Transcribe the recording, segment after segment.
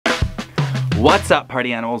What's up,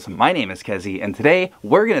 party animals? My name is Kezi, and today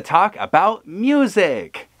we're going to talk about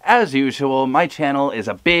music. As usual, my channel is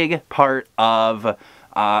a big part of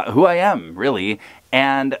who I am, really,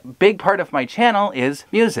 and big part of my channel is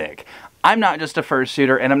music. I'm not just a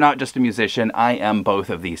fursuiter and I'm not just a musician, I am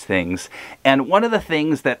both of these things. And one of the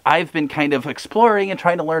things that I've been kind of exploring and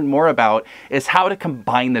trying to learn more about is how to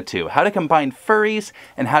combine the two. How to combine furries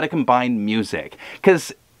and how to combine music.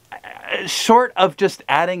 Because short of just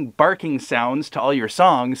adding barking sounds to all your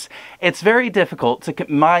songs, it's very difficult to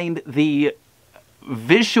combine the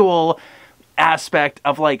visual aspect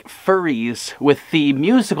of like furries with the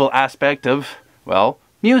musical aspect of, well,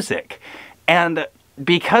 music. And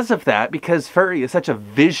because of that, because furry is such a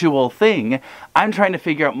visual thing, I'm trying to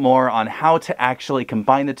figure out more on how to actually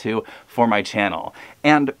combine the two for my channel.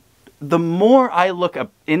 And the more I look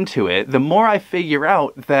up into it, the more I figure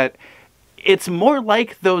out that it's more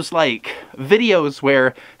like those like videos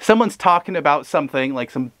where someone's talking about something like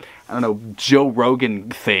some, I don't know, Joe Rogan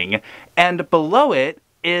thing, and below it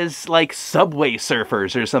is like Subway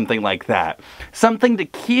Surfers or something like that. Something to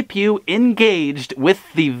keep you engaged with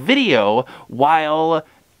the video while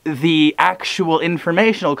the actual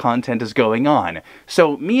informational content is going on.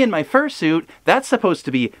 So me and my fursuit, that's supposed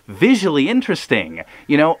to be visually interesting.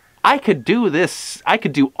 You know, I could do this, I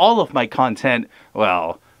could do all of my content,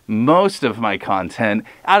 well, most of my content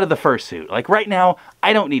out of the fursuit. Like right now,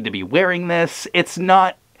 I don't need to be wearing this. It's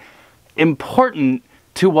not important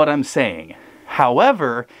to what I'm saying.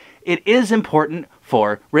 However, it is important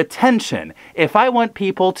for retention. If I want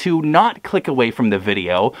people to not click away from the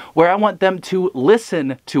video, where I want them to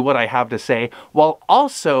listen to what I have to say, while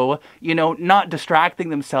also, you know, not distracting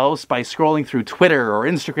themselves by scrolling through Twitter or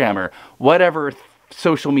Instagram or whatever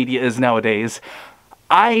social media is nowadays,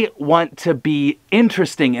 I want to be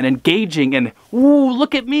interesting and engaging and, ooh,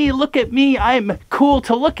 look at me, I'm cool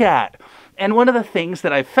to look at. And one of the things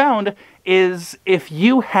that I've found is if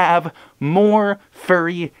you have more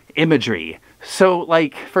furry imagery. So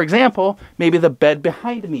like, for example, maybe the bed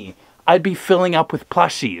behind me, I'd be filling up with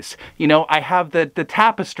plushies. You know, I have the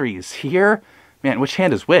tapestries here. Man, which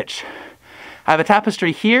hand is which? I have a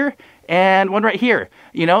tapestry here and one right here.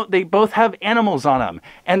 You know, they both have animals on them.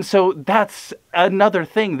 And so that's another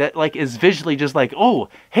thing that like is visually just like, oh,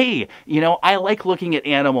 hey, you know, I like looking at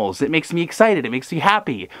animals. It makes me excited. It makes me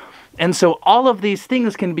happy. And so all of these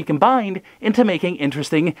things can be combined into making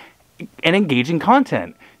interesting and engaging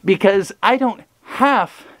content, because I don't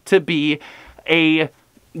have to be a,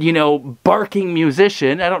 you know, barking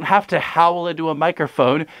musician. I don't have to howl into a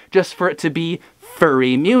microphone just for it to be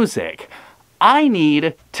furry music. I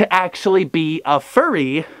need to actually be a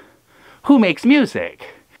furry who makes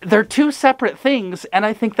music. They're two separate things, and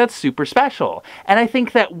I think that's super special. And I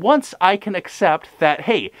think that once I can accept that,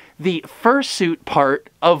 hey, the fursuit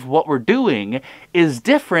part of what we're doing is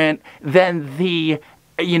different than the,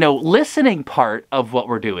 you know, listening part of what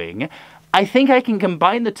we're doing, I think I can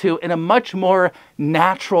combine the two in a much more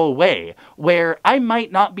natural way, where I might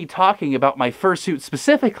not be talking about my fursuit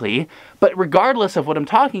specifically, but regardless of what I'm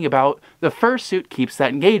talking about, the fursuit keeps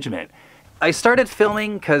that engagement. I started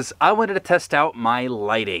filming because I wanted to test out my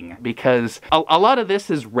lighting, because a lot of this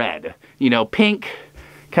is red. You know, pink,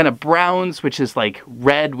 kind of browns, which is like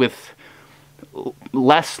red with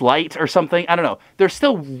less light or something. I don't know. They're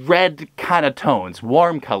still red kind of tones,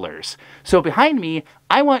 warm colors. So behind me,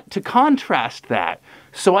 I want to contrast that.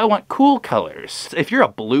 So I want cool colors. If you're a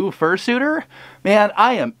blue fursuiter, man,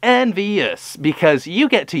 I am envious, because you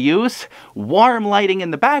get to use warm lighting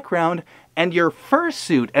in the background and your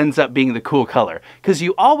fursuit ends up being the cool color, because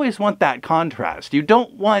you always want that contrast. You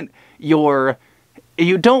don't want your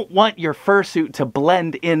fursuit to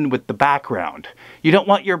blend in with the background. You don't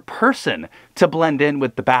want your person to blend in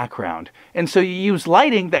with the background. And so you use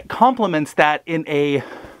lighting that complements that in a,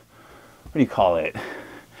 what do you call it?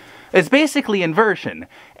 It's basically inversion.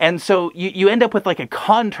 And so you end up with like a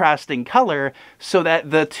contrasting color so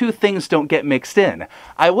that the two things don't get mixed in.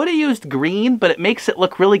 I would have used green, but it makes it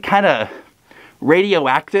look really kind of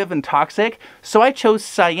radioactive and toxic. So I chose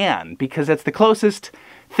cyan, because that's the closest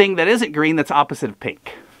thing that isn't green that's opposite of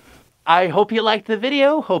pink. I hope you liked the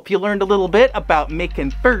video. Hope you learned a little bit about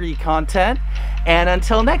making furry content. And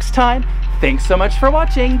until next time, thanks so much for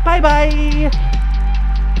watching. Bye bye!